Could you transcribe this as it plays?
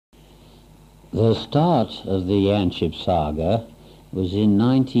The start of the Yanchep saga was in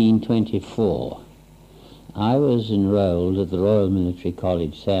 1924. I was enrolled at the Royal Military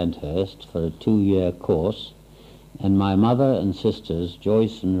College, Sandhurst, for a 2-year course, and my mother and sisters,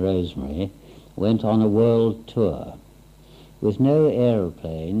 Joyce and Rosemary, went on a world tour. With no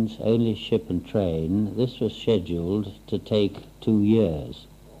aeroplanes, only ship and train, this was scheduled to take 2 years.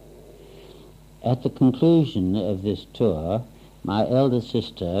 At the conclusion of this tour, my elder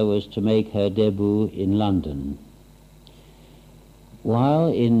sister was to make her debut in London. While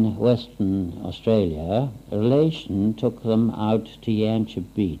in Western Australia, a relation took them out to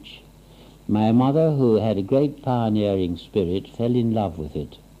Yanchep Beach. My mother, who had a great pioneering spirit, fell in love with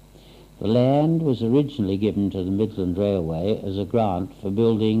it. The land was originally given to the Midland Railway as a grant for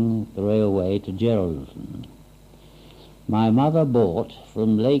building the railway to Geraldton. My mother bought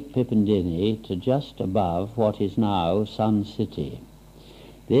from Lake Pippendinny to just above what is now Sun City.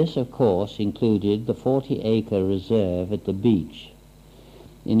 This, of course, included the 40-acre reserve at the beach.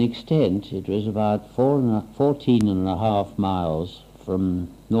 In extent, it was about 14.5 miles from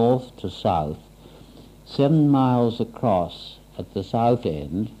north to south, 7 miles across at the south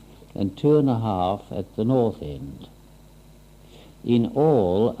end, and 2.5 at the north end. In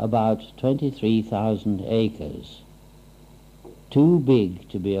all, about 23,000 acres. Too big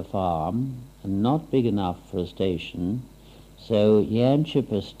to be a farm, and not big enough for a station, so Yanchep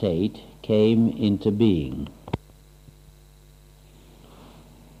Estate came into being.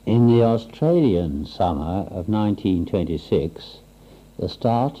 In the Australian summer of 1926, the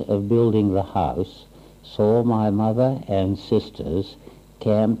start of building the house saw my mother and sisters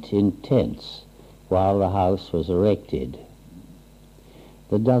camped in tents while the house was erected.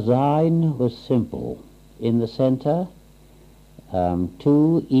 The design was simple. In the center,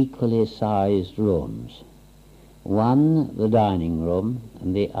 2 equally sized rooms, one the dining room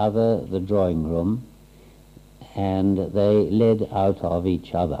and the other the drawing room, and they led out of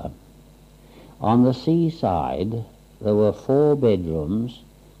each other. On the seaside there were 4 bedrooms,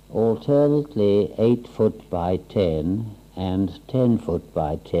 alternately 8 foot by 10 and 10 foot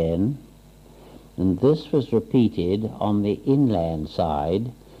by 10, and this was repeated on the inland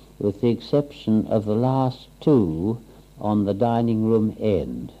side, with the exception of the last 2 on the dining room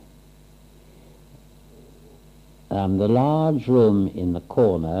end. The large room in the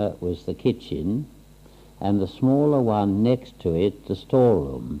corner was the kitchen, and the smaller one next to it the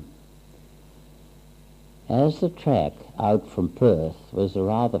storeroom. As the track out from Perth was a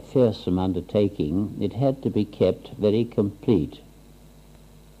rather fearsome undertaking, it had to be kept very complete.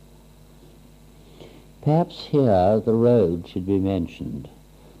 Perhaps here the road should be mentioned.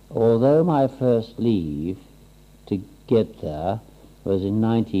 Although my first leave to get there was in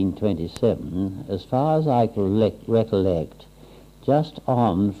 1927, as far as I can recollect, just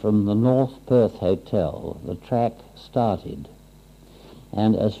on from the North Perth Hotel the track started,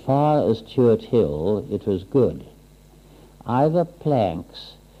 and as far as Stuart Hill it was good. Either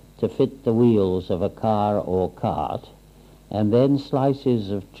planks to fit the wheels of a car or cart, and then slices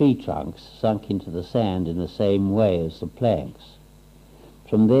of tree trunks sunk into the sand in the same way as the planks.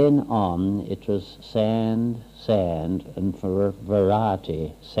 From then on it was sand, sand, and for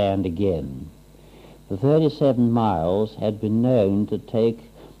variety, sand again. The 37 miles had been known to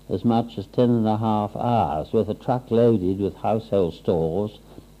take as much as 10.5 hours, with a truck loaded with household stores,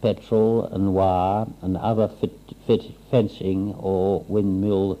 petrol and wire, and other fit fencing or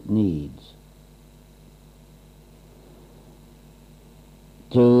windmill needs.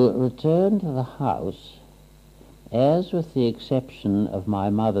 To return to the house, as with the exception of my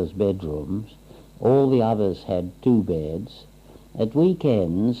mother's bedrooms, all the others had 2 beds. At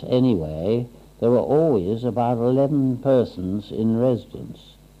weekends, anyway, there were always about 11 persons in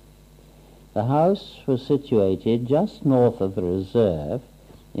residence. The house was situated just north of the reserve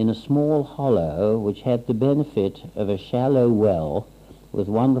in a small hollow which had the benefit of a shallow well with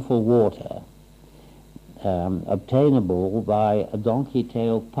wonderful water, obtainable by a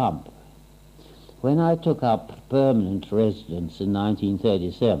donkey-tail pump. When I took up permanent residence in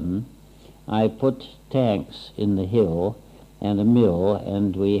 1937, I put tanks in the hill and a mill,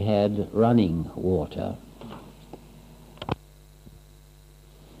 and we had running water.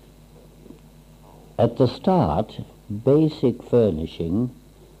 At the start, basic furnishing,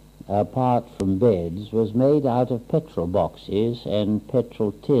 apart from beds, was made out of petrol boxes and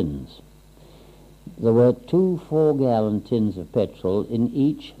petrol tins. There were 2 4-gallon tins of petrol in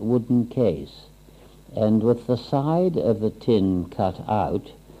each wooden case, and with the side of the tin cut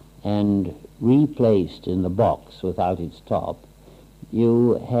out and replaced in the box without its top,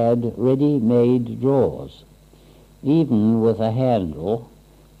 you had ready-made drawers. Even with a handle,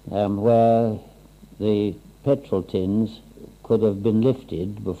 where the petrol tins could have been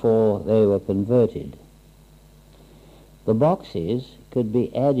lifted before they were converted. The boxes could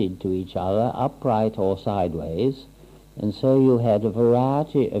be added to each other upright or sideways, and so you had a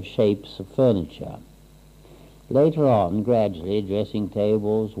variety of shapes of furniture. Later on, gradually, dressing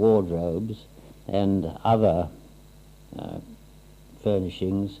tables, wardrobes, and other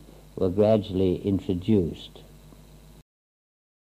furnishings were gradually introduced.